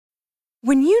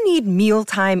When you need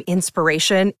mealtime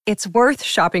inspiration, it's worth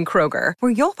shopping Kroger,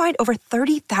 where you'll find over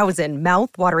 30,000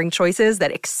 mouth-watering choices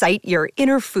that excite your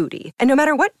inner foodie. And no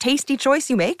matter what tasty choice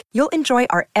you make, you'll enjoy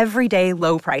our everyday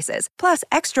low prices, plus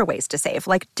extra ways to save,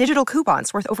 like digital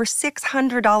coupons worth over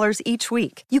 $600 each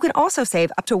week. You can also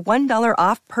save up to $1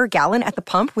 off per gallon at the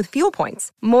pump with fuel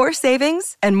points. More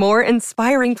savings and more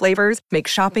inspiring flavors make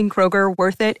shopping Kroger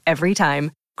worth it every time.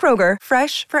 Kroger,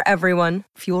 fresh for everyone.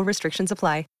 Fuel restrictions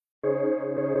apply.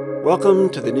 Welcome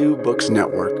to the New Books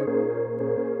Network.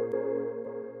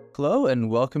 Hello and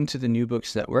welcome to the New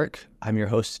Books Network. I'm your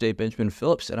host today, Benjamin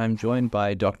Phillips, and I'm joined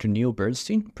by Dr. Neil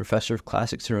Bernstein, Professor of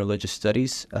Classics and Religious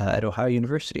Studies at Ohio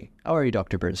University. How are you,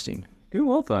 Dr. Bernstein? Doing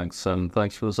well, thanks, and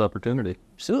thanks for this opportunity.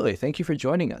 Absolutely. Thank you for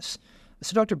joining us.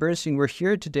 So, Dr. Bernstein, we're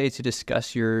here today to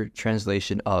discuss your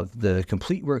translation of the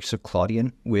complete works of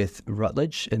Claudian with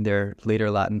Routledge in their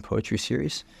later Latin poetry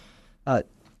series.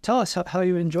 Tell us how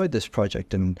you enjoyed this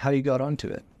project and how you got onto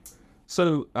it.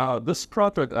 So this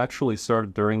project actually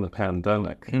started during the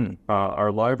pandemic.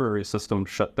 Our library system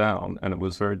shut down, and it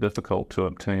was very difficult to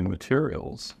obtain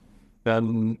materials.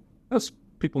 And as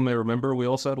people may remember, we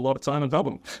also had a lot of time at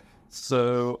home.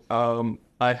 So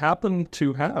I happened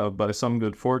to have, by some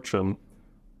good fortune,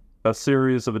 a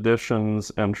series of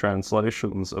editions and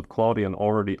translations of Claudian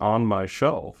already on my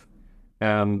shelf.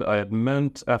 And I had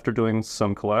meant, after doing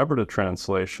some collaborative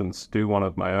translations, to do one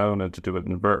of my own and to do it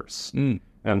in verse.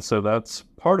 And so that's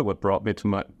part of what brought me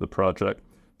to the project.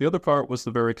 The other part was the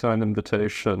very kind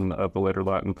invitation of the later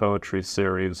Latin poetry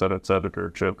series and its editor,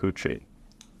 Joe Pucci.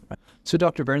 So,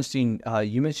 Dr. Bernstein,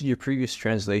 you mentioned your previous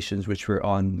translations, which were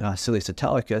on Silius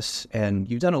Italicus, and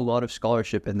you've done a lot of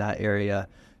scholarship in that area.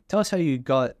 Tell us how you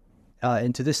got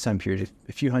into this time period,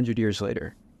 a few hundred years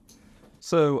later.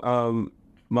 So,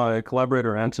 my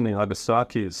collaborator Anthony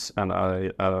Agasakis and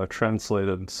I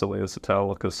translated Silius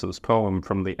Italicus's poem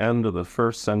from the end of the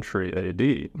 1st century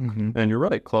A.D. And you're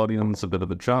right, Claudian's a bit of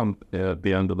a jump at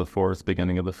the end of the 4th,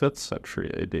 beginning of the 5th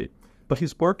century A.D. But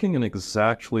he's working in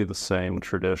exactly the same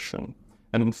tradition.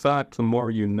 And in fact, the more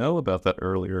you know about that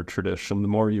earlier tradition, the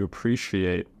more you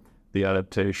appreciate the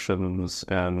adaptations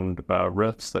and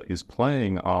riffs that he's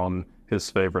playing on his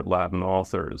favorite Latin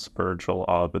authors, Virgil,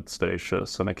 Ovid,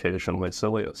 Statius, and occasionally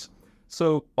Silius.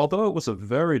 So, although it was a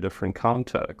very different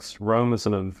context, the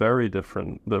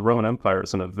Roman Empire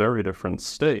is in a very different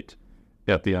state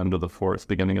at the end of the 4th,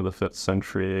 beginning of the 5th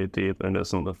century AD than it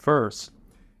is in the 1st,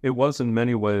 it was in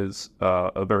many ways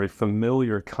a very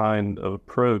familiar kind of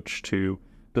approach to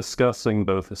discussing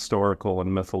both historical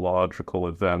and mythological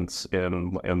events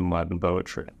in Latin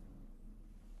poetry.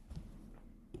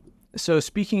 So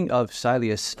speaking of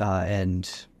Silius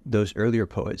and those earlier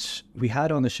poets, we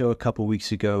had on the show a couple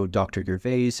weeks ago Dr.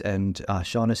 Gervais and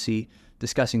Shaughnessy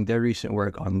discussing their recent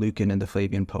work on Lucan and the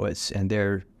Flavian poets and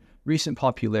their recent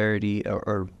popularity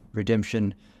or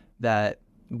redemption that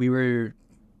we were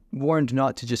warned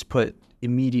not to just put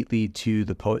immediately to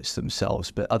the poets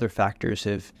themselves, but other factors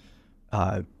have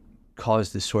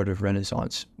caused this sort of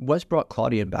renaissance. What's brought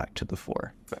Claudian back to the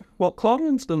fore? Well,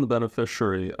 Claudian's been the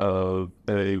beneficiary of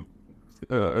a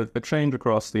change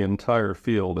across the entire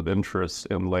field of interest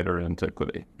in later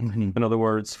antiquity. In other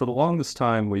words, for the longest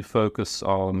time, we focus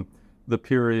on the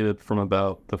period from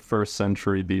about the 1st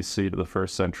century BC to the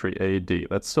 1st century AD.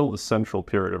 That's still the central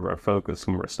period of our focus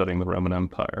when we're studying the Roman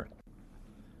Empire.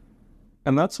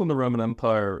 And that's when the Roman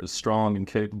Empire is strong and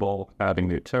capable, adding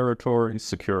new territory,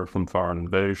 secure from foreign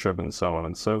invasion, and so on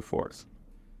and so forth.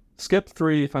 Skip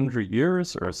 300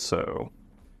 years or so,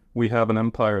 we have an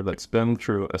empire that's been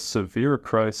through a severe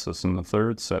crisis in the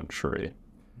 3rd century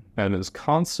and is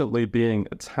constantly being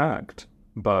attacked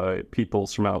by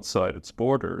peoples from outside its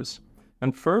borders,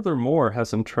 and furthermore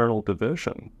has internal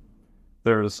division.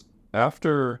 There's,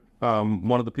 after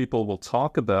one of the people we'll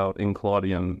talk about in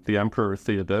Claudian, the Emperor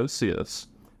Theodosius,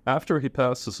 after he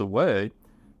passes away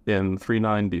in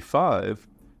 395,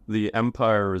 the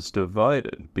empire is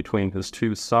divided between his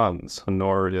two sons,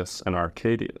 Honorius and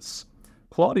Arcadius.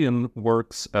 Claudian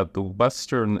works at the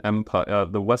Western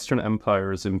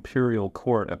Empire's imperial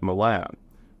court at Milan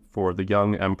for the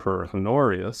young Emperor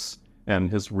Honorius and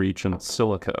his regent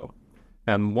Stilicho.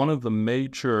 And one of the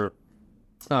major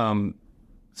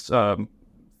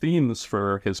themes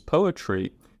for his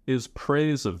poetry is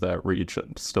praise of that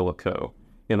regent, Stilicho,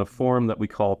 in a form that we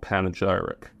call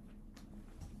panegyric.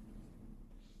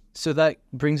 So that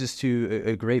brings us to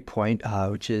a great point,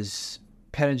 which is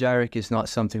panegyric is not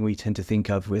something we tend to think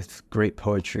of with great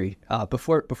poetry.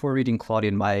 Before reading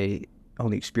Claudian, my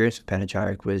only experience with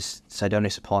panegyric was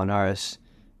Sidonius Apollinaris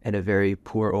and a very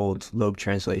poor old Loeb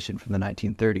translation from the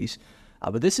 1930s.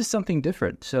 But this is something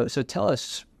different. So tell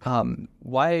us,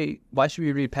 Why should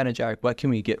we read panegyric? What can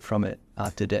we get from it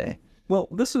today? Well,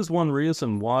 this is one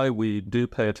reason why we do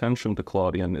pay attention to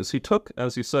Claudian, is he took,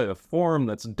 as you say, a form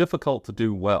that's difficult to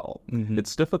do well. Mm-hmm.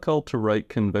 It's difficult to write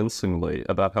convincingly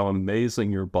about how amazing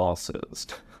your boss is.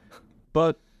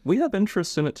 But we have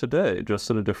interest in it today, just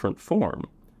in a different form.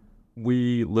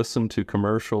 We listen to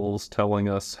commercials telling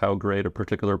us how great a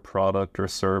particular product or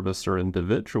service or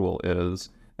individual is,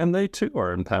 and they too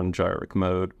are in panegyric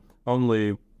mode,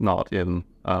 only not in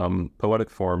poetic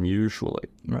form usually.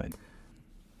 Right.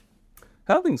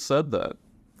 Having said that,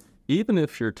 even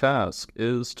if your task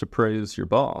is to praise your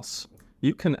boss,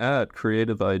 you can add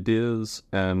creative ideas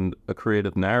and a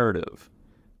creative narrative.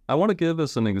 I want to give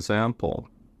as an example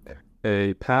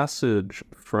a passage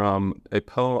from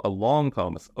a long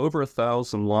poem with over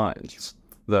 1,000 lines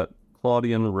that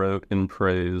Claudian wrote in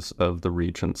praise of the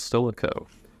regent Stilicho.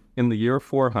 In the year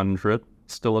 400,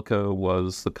 Stilicho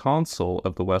was the consul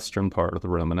of the western part of the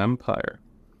Roman Empire.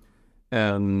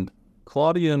 And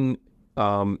Claudian,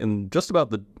 in just about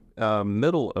the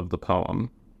middle of the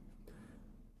poem,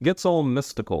 gets all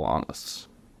mystical on us.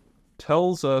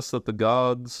 Tells us that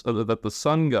that the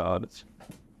sun god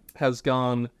has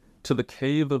gone to the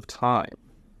cave of time.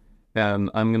 And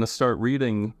I'm going to start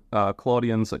reading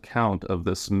Claudian's account of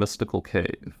this mystical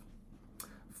cave.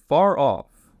 Far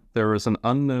off, there is an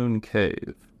unknown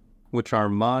cave, which our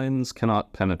minds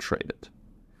cannot penetrate it.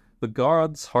 The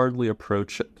gods hardly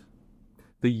approach it.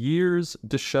 The year's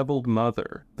disheveled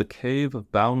mother, the cave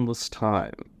of boundless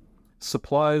time,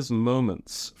 supplies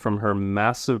moments from her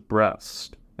massive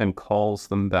breast and calls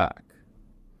them back.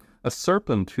 A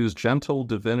serpent whose gentle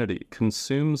divinity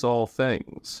consumes all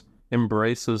things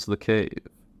embraces the cave.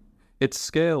 Its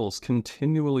scales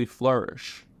continually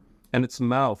flourish, and its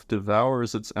mouth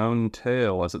devours its own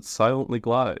tail as it silently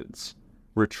glides,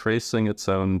 retracing its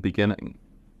own beginning.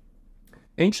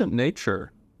 Ancient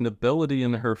nature, nobility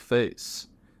in her face,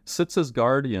 sits as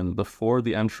guardian before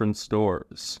the entrance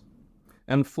doors,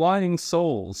 and flying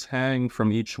souls hang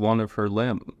from each one of her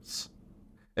limbs.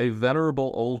 A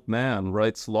venerable old man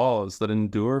writes laws that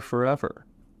endure forever.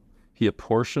 He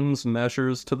apportions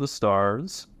measures to the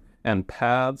stars, and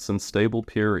paths and stable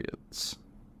periods.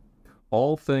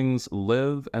 All things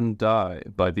live and die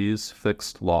by these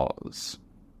fixed laws.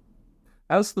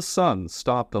 As the sun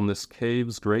stopped on this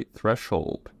cave's great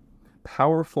threshold,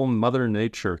 powerful Mother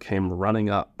Nature came running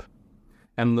up,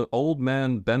 and the old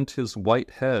man bent his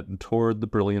white head toward the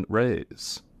brilliant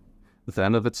rays.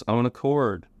 Then of its own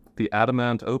accord, the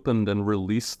adamant opened and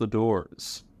released the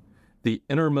doors. The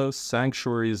innermost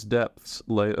sanctuary's depths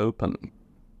lay open.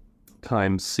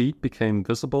 Time's seat became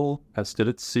visible, as did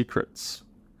its secrets.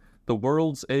 The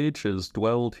world's ages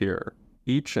dwelled here,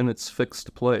 each in its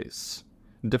fixed place,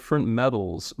 different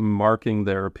metals marking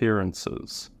their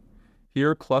appearances.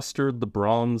 Here clustered the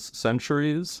bronze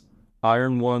centuries,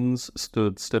 iron ones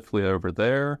stood stiffly over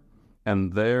there,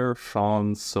 and there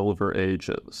shone silver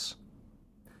ages.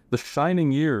 The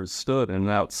shining years stood in an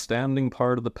outstanding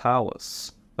part of the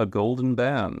palace, a golden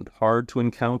band hard to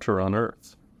encounter on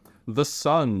earth. The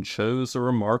sun chose a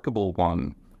remarkable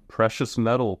one, precious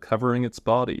metal covering its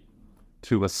body,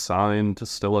 to assign to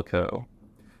Stilicho.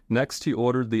 Next he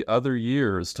ordered the other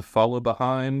years to follow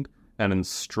behind, and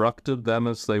instructed them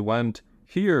as they went,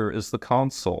 "Here is the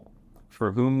consul,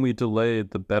 for whom we delayed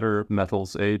the better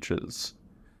metals' ages.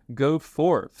 Go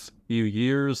forth, you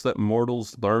years that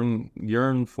mortals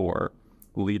yearn for,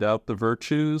 lead out the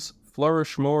virtues,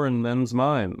 flourish more in men's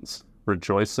minds,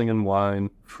 rejoicing in wine,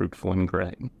 fruitful in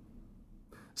grain."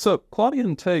 So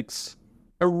Claudian takes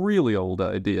a really old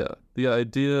idea, the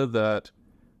idea that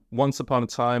once upon a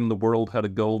time the world had a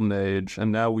golden age,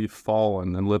 and now we've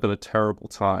fallen and live in a terrible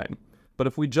time. But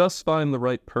if we just find the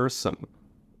right person,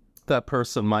 that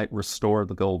person might restore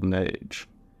the golden age.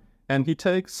 And he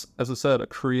takes, as I said, a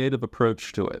creative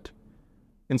approach to it.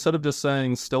 Instead of just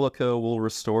saying Stilicho will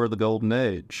restore the golden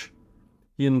age,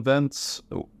 he invents,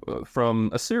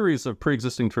 from a series of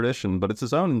pre-existing tradition, but it's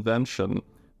his own invention,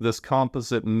 this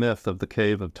composite myth of the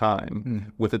cave of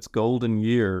time, with its golden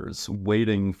years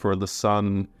waiting for the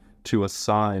sun to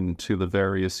assign to the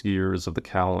various years of the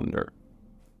calendar.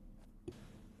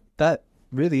 That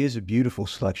really is a beautiful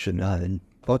selection, and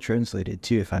well translated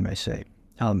too, if I may say.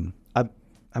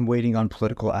 I'm waiting on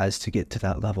political ads to get to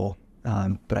that level,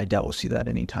 but I doubt we'll see that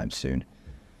anytime soon.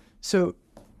 So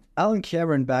Alan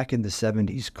Cameron back in the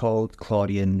 70s called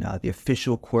Claudian the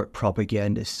official court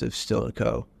propagandist of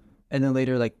Stilicho, and then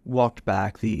later walked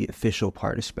back the official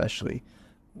part especially.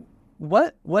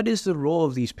 What is the role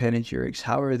of these panegyrics?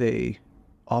 How are they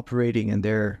operating in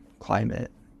their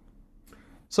climate?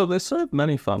 So they serve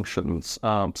many functions,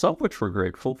 some of which we're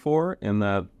grateful for in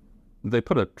that they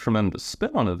put a tremendous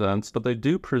spin on events, but they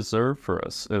do preserve for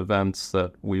us events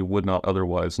that we would not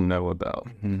otherwise know about.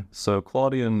 So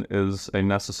Claudian is a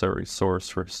necessary source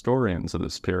for historians of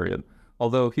this period,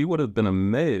 although he would have been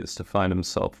amazed to find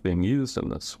himself being used in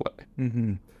this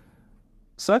way.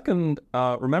 Second,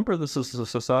 remember this is a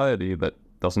society that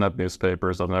doesn't have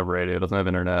newspapers, doesn't have radio, doesn't have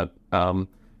internet.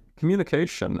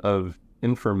 Communication of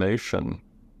information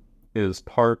is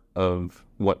part of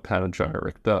what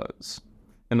panegyric does.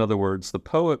 In other words, the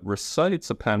poet recites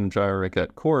a panegyric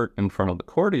at court in front of the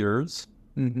courtiers,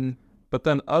 but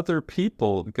then other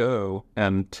people go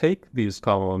and take these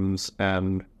poems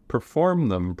and perform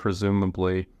them,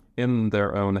 presumably, in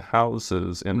their own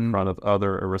houses in front of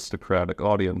other aristocratic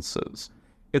audiences.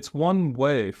 It's one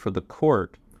way for the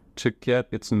court to get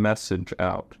its message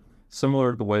out,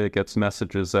 similar to the way it gets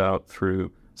messages out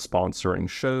through sponsoring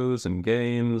shows and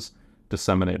games,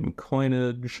 disseminating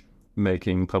coinage,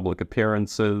 making public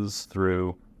appearances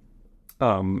through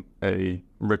a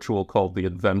ritual called the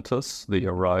Adventus, the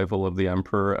arrival of the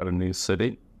emperor at a new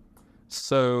city.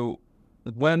 So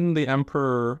when the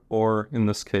emperor, or in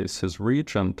this case his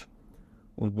regent,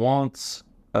 wants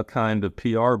a kind of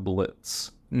PR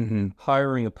blitz,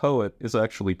 hiring a poet is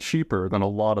actually cheaper than a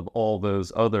lot of all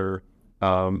those other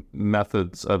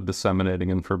methods of disseminating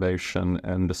information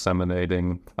and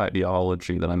disseminating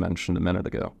ideology that I mentioned a minute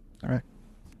ago. All right.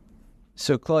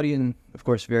 So Claudian, of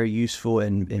course, very useful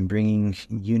in bringing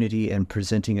unity and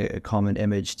presenting a common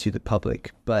image to the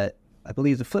public. But I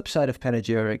believe the flip side of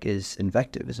panegyric is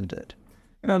invective, isn't it?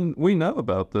 And we know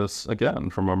about this, again,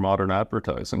 from our modern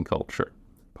advertising culture.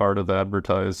 Part of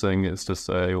advertising is to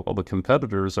say, well, the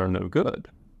competitors are no good.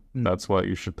 That's why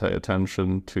you should pay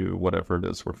attention to whatever it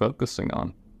is we're focusing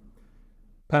on.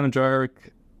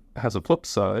 Panegyric has a flip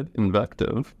side,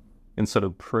 invective. Instead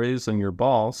of praising your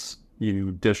boss,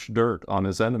 you dish dirt on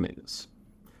his enemies.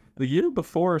 The year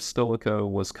before Stilicho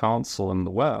was consul in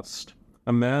the West,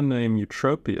 a man named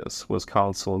Eutropius was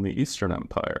consul in the Eastern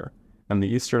Empire, and the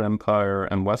Eastern Empire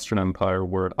and Western Empire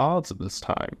were at odds at this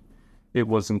time. It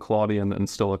was in Claudian and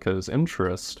Stilicho's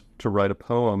interest to write a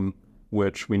poem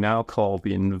which we now call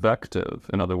the invective,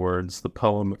 in other words, the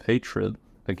poem of hatred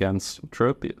against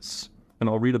Eutropius. And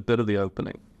I'll read a bit of the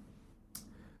opening.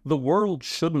 The world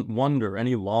shouldn't wonder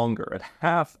any longer at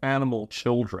half-animal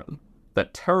children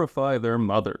that terrify their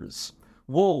mothers,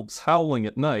 wolves howling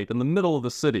at night in the middle of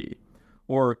the city,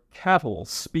 or cattle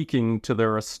speaking to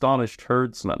their astonished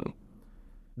herdsmen.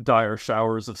 Dire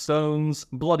showers of stones,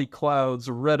 bloody clouds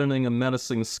reddening a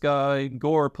menacing sky,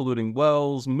 gore polluting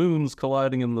wells, moons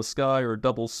colliding in the sky or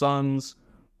double suns,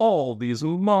 all these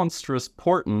monstrous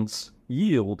portents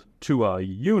yield to a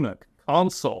eunuch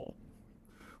consul.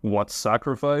 What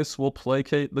sacrifice will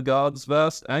placate the gods'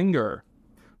 vast anger?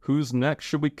 Whose neck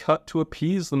should we cut to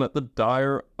appease them at the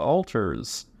dire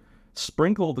altars?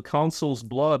 Sprinkle the consul's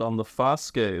blood on the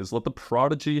fasces, let the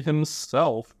prodigy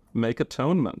himself make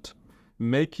atonement.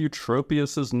 Make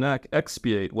Eutropius's neck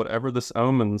expiate whatever this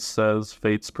omen says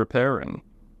fate's preparing.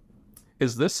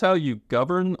 Is this how you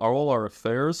govern all our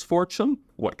affairs, Fortune?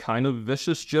 What kind of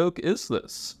vicious joke is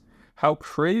this? How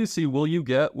crazy will you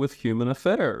get with human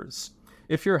affairs?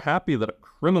 If you're happy that a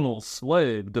criminal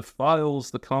slave defiles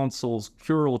the consul's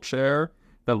curule chair,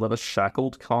 then let a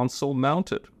shackled consul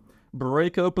mount it.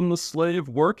 Break open the slave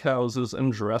workhouses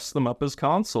and dress them up as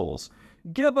consuls.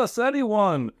 Give us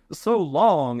anyone, so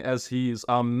long as he's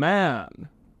a man.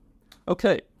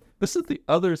 Okay, this is the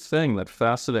other thing that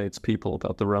fascinates people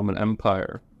about the Roman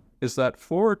Empire, is that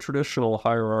for a traditional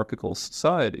hierarchical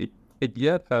society, it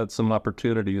yet had some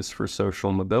opportunities for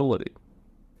social mobility.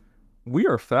 We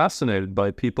are fascinated by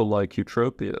people like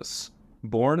Eutropius,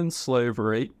 born in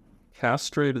slavery,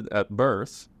 castrated at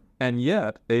birth, and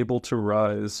yet able to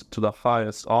rise to the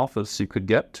highest office you could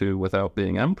get to without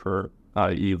being emperor,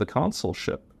 i.e. the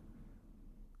consulship.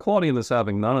 Claudian is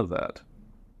having none of that.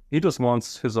 He just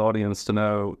wants his audience to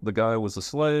know the guy was a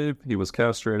slave, he was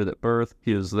castrated at birth,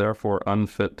 he is therefore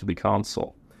unfit to be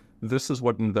consul. This is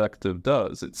what invective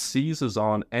does. It seizes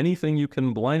on anything you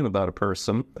can blame about a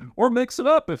person, or makes it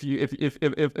up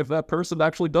if that person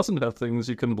actually doesn't have things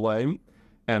you can blame,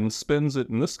 and spins it,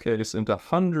 in this case, into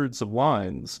hundreds of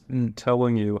lines,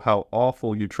 telling you how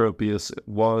awful Eutropius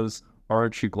was.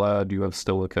 Aren't you glad you have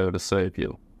Stilicho to save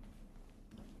you?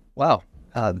 Wow.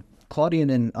 Claudian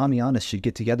and Ammianus should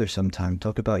get together sometime,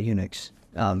 talk about eunuchs.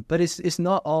 But it's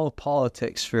not all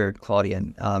politics for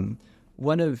Claudian.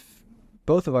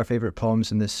 Both of our favorite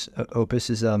poems in this opus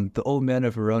is The Old Man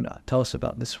of Verona. Tell us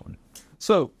about this one.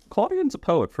 So, Claudian's a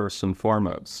poet first and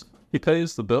foremost. He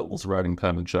pays the bills writing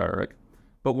panegyric,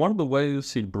 But one of the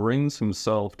ways he brings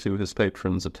himself to his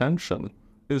patron's attention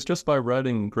is just by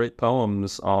writing great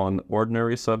poems on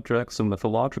ordinary subjects and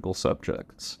mythological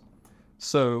subjects.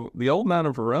 So The Old Man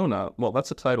of Verona, well,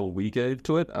 that's a title we gave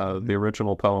to it. The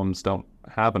original poems don't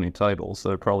have any titles.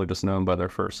 They're probably just known by their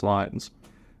first lines.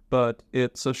 But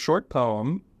it's a short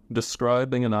poem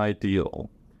describing an ideal.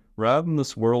 Rather than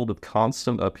this world of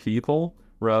constant upheaval,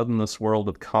 rather than this world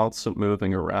of constant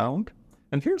moving around.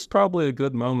 And here's probably a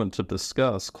good moment to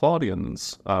discuss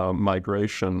Claudian's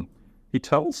migration. He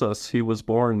tells us he was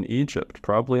born in Egypt,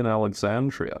 probably in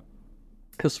Alexandria.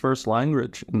 His first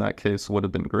language in that case would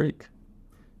have been Greek.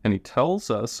 And he tells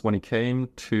us when he came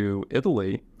to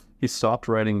Italy, he stopped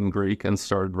writing in Greek and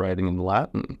started writing in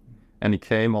Latin. And he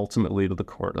came ultimately to the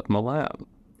court of Milan.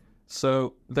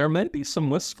 So there may be some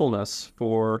wistfulness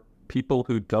for people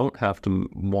who don't have to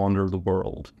wander the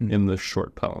world in this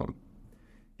short poem.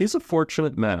 He's a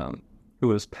fortunate man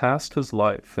who has passed his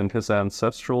life in his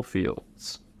ancestral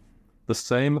fields. The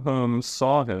same home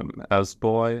saw him as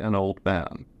boy and old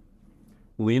man.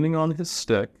 Leaning on his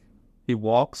stick, he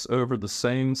walks over the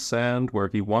same sand where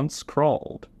he once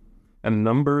crawled, and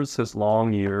numbers his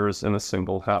long years in a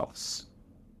single house.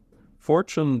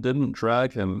 Fortune didn't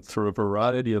drag him through a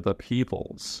variety of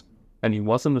upheavals, and he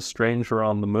wasn't a stranger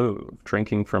on the move,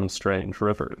 drinking from strange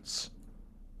rivers.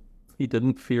 He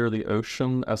didn't fear the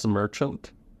ocean as a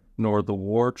merchant, nor the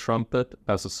war trumpet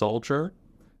as a soldier,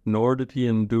 nor did he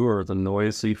endure the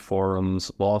noisy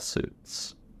forum's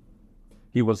lawsuits.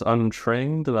 He was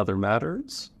untrained in other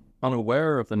matters,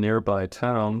 unaware of the nearby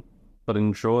town, but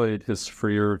enjoyed his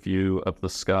freer view of the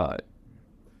sky.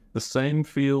 The same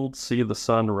fields see the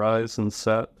sun rise and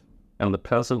set, and the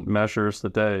peasant measures the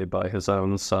day by his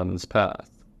own sun's path.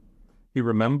 He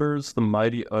remembers the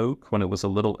mighty oak when it was a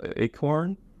little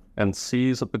acorn, and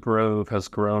sees that the grove has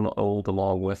grown old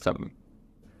along with him.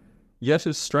 Yet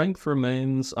his strength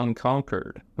remains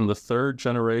unconquered, and the third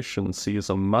generation sees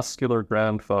a muscular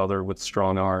grandfather with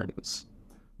strong arms.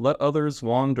 Let others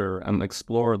wander and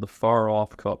explore the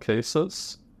far-off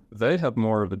Caucasus. They have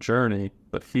more of a journey,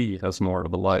 but he has more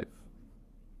of a life.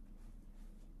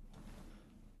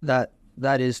 That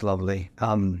is lovely.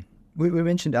 We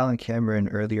mentioned Alan Cameron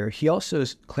earlier. He also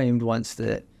claimed once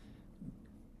that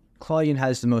Claudian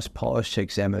has the most polished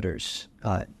hexameters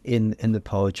in the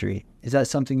poetry. Is that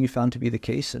something you found to be the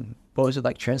case, and what was it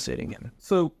like translating him?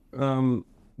 So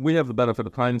we have the benefit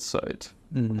of hindsight,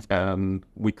 and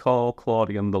we call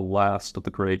Claudian the last of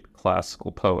the great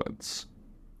classical poets,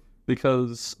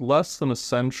 because less than a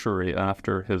century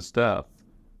after his death,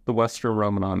 the Western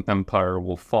Roman Empire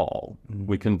will fall.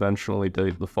 We conventionally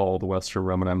date the fall of the Western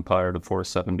Roman Empire to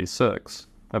 476,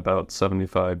 about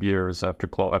 75 years after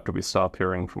we stop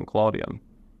hearing from Claudian.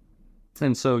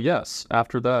 And so, yes,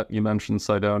 after that, you mentioned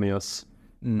Sidonius,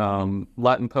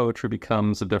 Latin poetry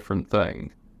becomes a different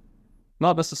thing.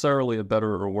 Not necessarily a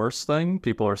better or worse thing.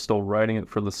 People are still writing it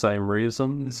for the same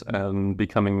reasons and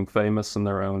becoming famous in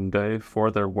their own day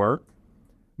for their work.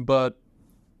 But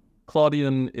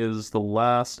Claudian is the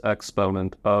last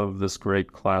exponent of this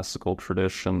great classical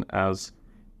tradition and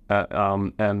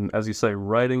as you say,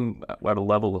 writing at a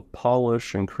level of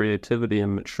polish and creativity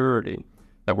and maturity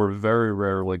that we're very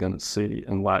rarely going to see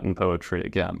in Latin poetry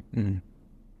again.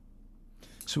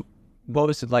 So what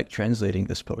was it like translating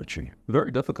this poetry?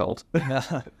 Very difficult.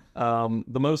 The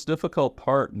most difficult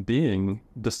part being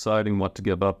deciding what to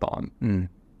give up on.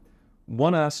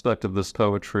 One aspect of this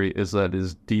poetry is that it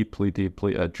is deeply,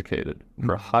 deeply educated.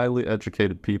 For highly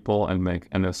educated people and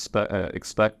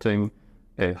expecting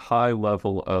a high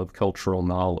level of cultural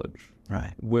knowledge,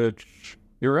 right, which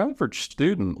your average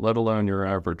student, let alone your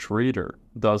average reader,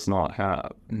 does not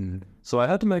have. So I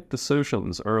had to make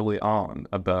decisions early on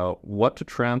about what to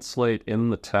translate in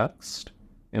the text.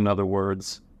 In other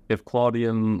words, if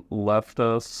Claudian left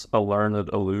us a learned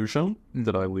allusion,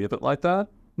 did I leave it like that?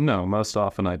 No, most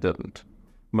often I didn't.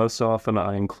 Most often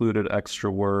I included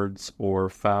extra words or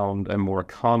found a more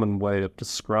common way of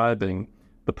describing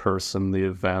the person, the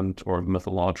event, or the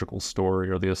mythological story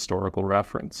or the historical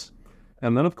reference.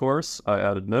 And then, of course, I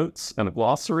added notes and a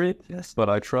glossary, but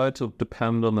I tried to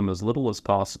depend on them as little as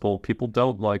possible. People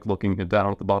don't like looking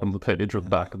down at the bottom of the page or the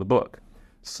back of the book.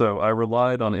 So I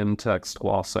relied on in-text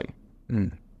glossing.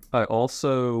 I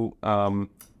also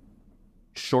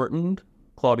shortened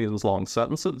Claudian's long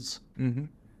sentences.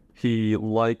 He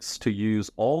likes to use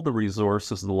all the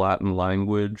resources of the Latin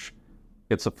language.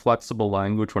 It's a flexible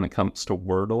language when it comes to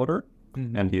word order,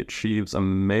 and he achieves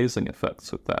amazing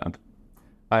effects with that.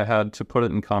 I had to put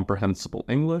it in comprehensible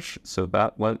English, so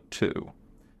that went too.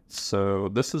 So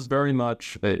this is very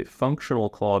much a functional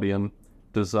Claudian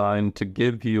designed to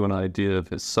give you an idea of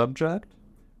his subject,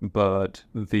 but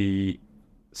the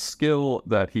skill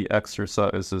that he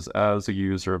exercises as a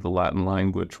user of the Latin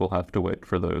language will have to wait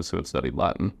for those who have studied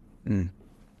Latin.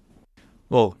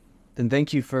 Well, then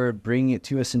thank you for bringing it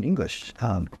to us in English.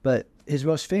 But his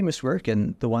most famous work,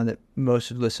 and the one that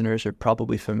most of the listeners are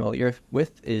probably familiar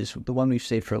with, is the one we've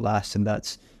saved for last, and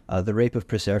that's The Rape of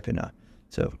Proserpina.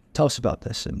 So tell us about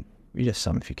this, and read us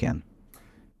some if you can.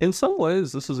 In some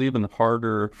ways, this is even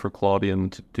harder for Claudian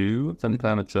to do than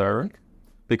panegyric,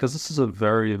 because this is a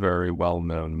very, very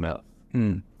well-known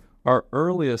myth. Our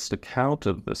earliest account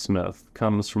of this myth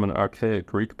comes from an archaic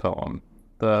Greek poem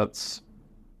that's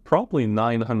probably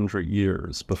 900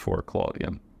 years before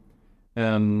Claudian.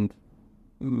 And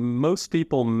most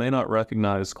people may not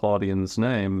recognize Claudian's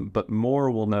name, but more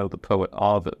will know the poet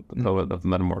Ovid, the poet of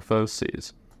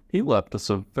Metamorphoses. He left us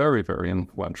a very, very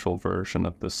influential version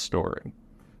of this story.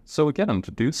 So again,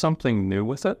 to do something new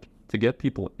with it, to get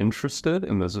people interested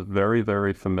in this very,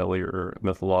 very familiar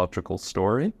mythological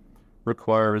story,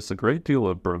 requires a great deal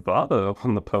of bravado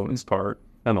on the poet's part,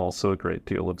 and also a great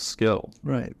deal of skill.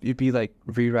 Right. You'd be like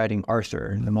rewriting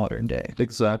Arthur in the modern day.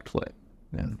 Exactly.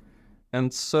 Yeah.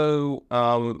 And so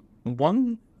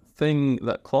one thing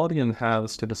that Claudian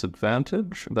has to his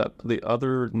advantage that the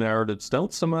other narratives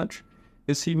don't so much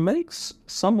is he makes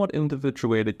somewhat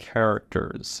individuated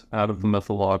characters out of the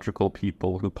mythological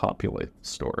people who populate the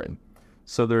story.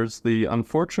 So there's the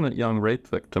unfortunate young rape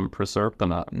victim,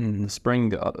 Proserpina, the spring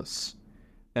goddess.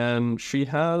 And she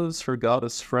has her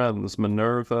goddess friends,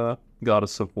 Minerva,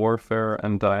 goddess of warfare,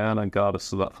 and Diana,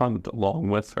 goddess of the hunt, along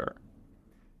with her.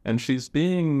 And she's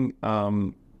being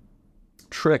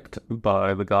tricked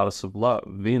by the goddess of love,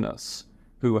 Venus,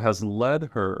 who has led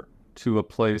her to a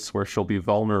place where she'll be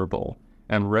vulnerable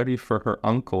and ready for her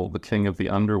uncle, the king of the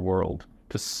underworld,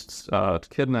 to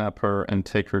kidnap her and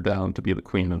take her down to be the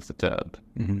queen of the dead.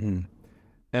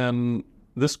 And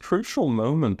this crucial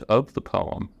moment of the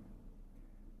poem,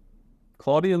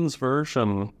 Claudian's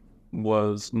version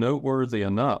was noteworthy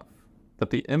enough that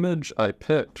the image I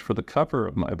picked for the cover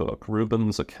of my book,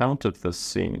 Rubens' account of this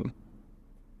scene,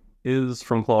 is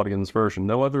from Claudian's version.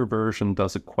 No other version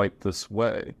does it quite this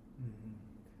way.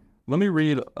 Let me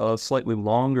read a slightly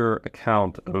longer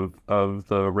account of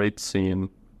the rape scene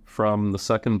from the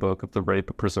second book of The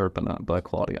Rape of Proserpina by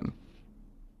Claudian.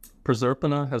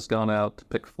 Proserpina has gone out to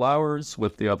pick flowers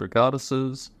with the other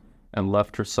goddesses and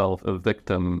left herself a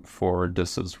victim for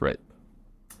Dis's rape.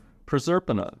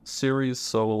 Proserpina, Ceres'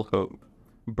 sole hope,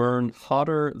 burned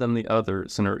hotter than the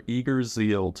others in her eager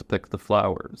zeal to pick the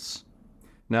flowers.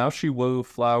 Now she wove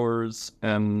flowers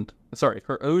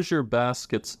her osier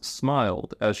baskets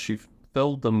smiled as she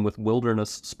filled them with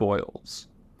wilderness spoils.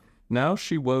 Now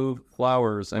she wove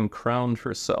flowers and crowned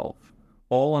herself,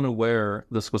 all unaware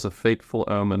this was a fateful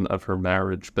omen of her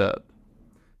marriage bed.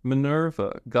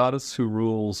 Minerva, goddess who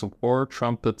rules war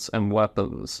trumpets and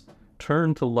weapons,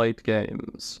 turned to light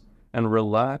games, and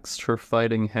relaxed her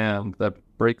fighting hand that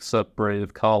breaks up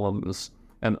brave columns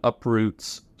and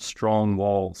uproots strong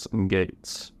walls and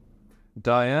gates.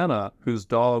 Diana, whose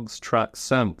dogs track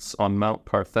scents on Mount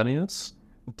Parthenius,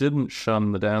 didn't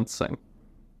shun the dancing.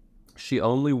 She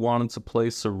only wanted to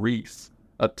place a wreath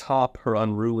atop her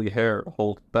unruly hair to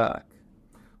hold back.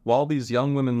 While these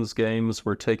young women's games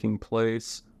were taking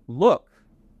place, look!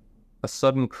 A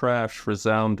sudden crash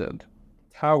resounded.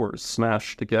 Towers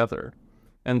smashed together,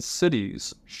 and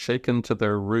cities, shaken to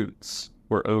their roots,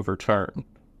 were overturned.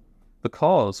 The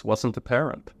cause wasn't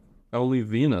apparent. Only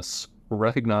Venus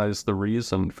recognized the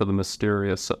reason for the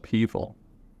mysterious upheaval.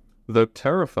 Though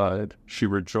terrified, she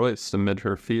rejoiced amid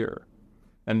her fear.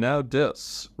 And now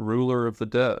Dis, ruler of the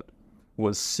dead,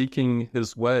 was seeking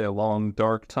his way along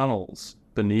dark tunnels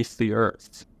beneath the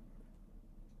earth.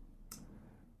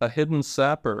 A hidden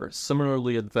sapper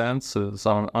similarly advances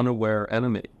on an unaware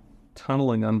enemy,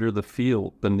 tunneling under the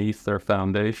field beneath their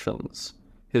foundations,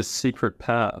 his secret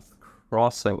path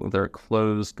crossing their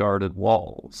closed guarded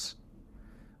walls.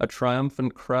 A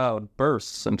triumphant crowd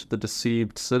bursts into the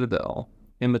deceived citadel,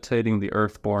 imitating the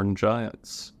earthborn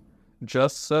giants.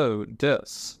 Just so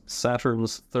Dis,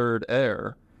 Saturn's third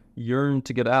heir, yearned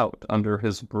to get out under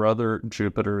his brother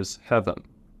Jupiter's heaven.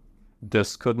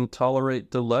 Dis couldn't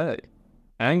tolerate delay.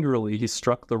 Angrily he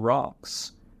struck the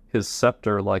rocks, his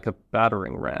scepter like a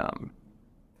battering ram.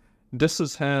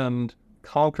 Dis's hand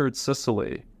conquered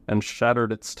Sicily and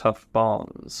shattered its tough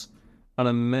bonds. An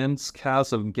immense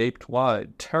chasm gaped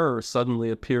wide, terror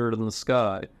suddenly appeared in the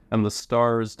sky, and the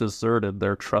stars deserted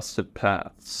their trusted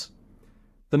paths.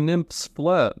 The nymphs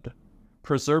fled.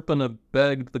 Proserpina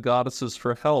begged the goddesses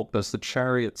for help as the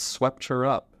chariots swept her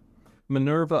up.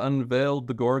 Minerva unveiled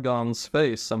the Gorgon's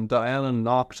face, and Diana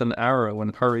knocked an arrow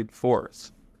and hurried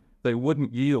forth. They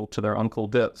wouldn't yield to their Uncle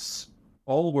Dis.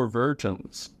 All were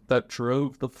virgins that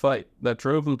drove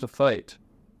them to fight,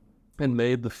 and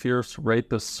made the fierce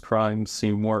rapist's crime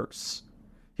seem worse.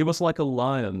 He was like a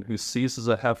lion who seizes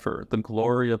a heifer, the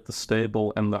glory of the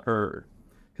stable and the herd.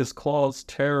 His claws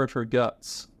tear at her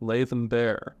guts, lay them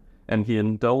bare, and he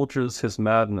indulges his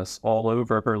madness all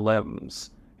over her limbs.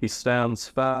 He stands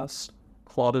fast,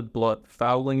 clotted blood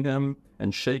fouling him,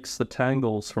 and shakes the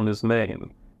tangles from his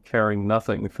mane, caring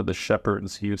nothing for the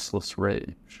shepherd's useless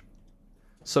rage.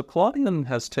 So Claudian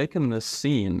has taken this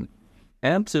scene,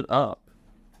 amped it up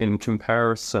in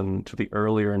comparison to the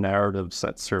earlier narratives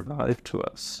that survived to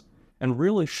us, and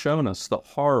really shown us the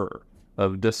horror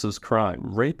of Dis's crime,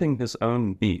 raping his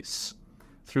own niece.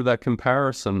 Through that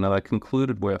comparison that I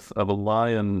concluded with of a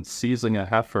lion seizing a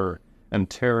heifer and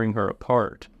tearing her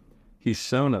apart, he's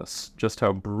shown us just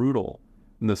how brutal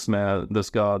this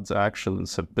god's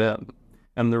actions have been.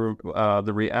 And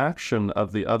the reaction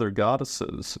of the other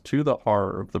goddesses to the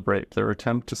horror of the rape, their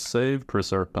attempt to save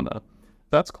Proserpina,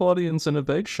 that's Claudian's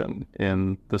innovation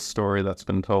in the story that's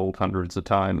been told hundreds of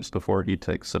times before he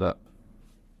takes it up.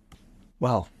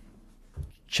 Wow.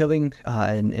 Chilling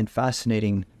and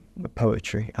fascinating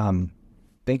poetry.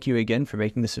 Thank you again for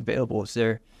making this available.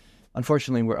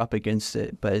 Unfortunately, we're up against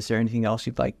it, but is there anything else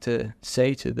you'd like to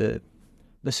say to the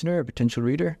listener or potential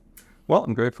reader? Well,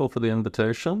 I'm grateful for the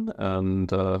invitation and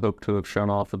hope to have shown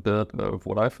off a bit of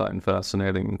what I find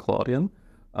fascinating in Claudian.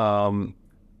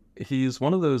 He's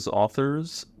one of those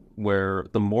authors where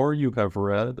the more you have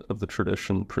read of the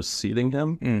tradition preceding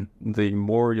him, the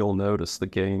more you'll notice the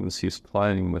games he's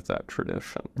playing with that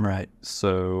tradition. Right.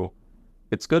 So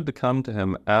it's good to come to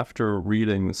him after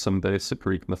reading some basic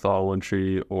Greek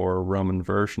mythology or Roman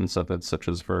versions of it, such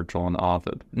as Virgil and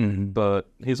Ovid. But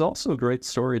he's also a great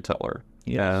storyteller.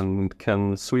 Yes. And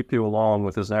can sweep you along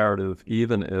with his narrative,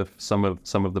 even if some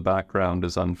of the background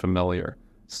is unfamiliar.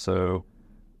 So,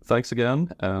 thanks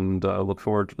again, and look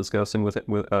forward to discussing with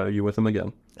him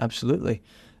again. Absolutely.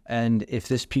 And if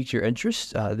this piqued your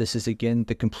interest, this is again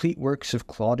The Complete Works of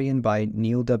Claudian by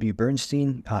Neil W.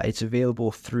 Bernstein. It's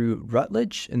available through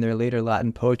Routledge in their later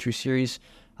Latin poetry series,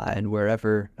 and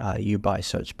wherever you buy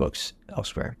such books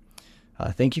elsewhere.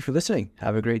 Thank you for listening.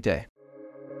 Have a great day.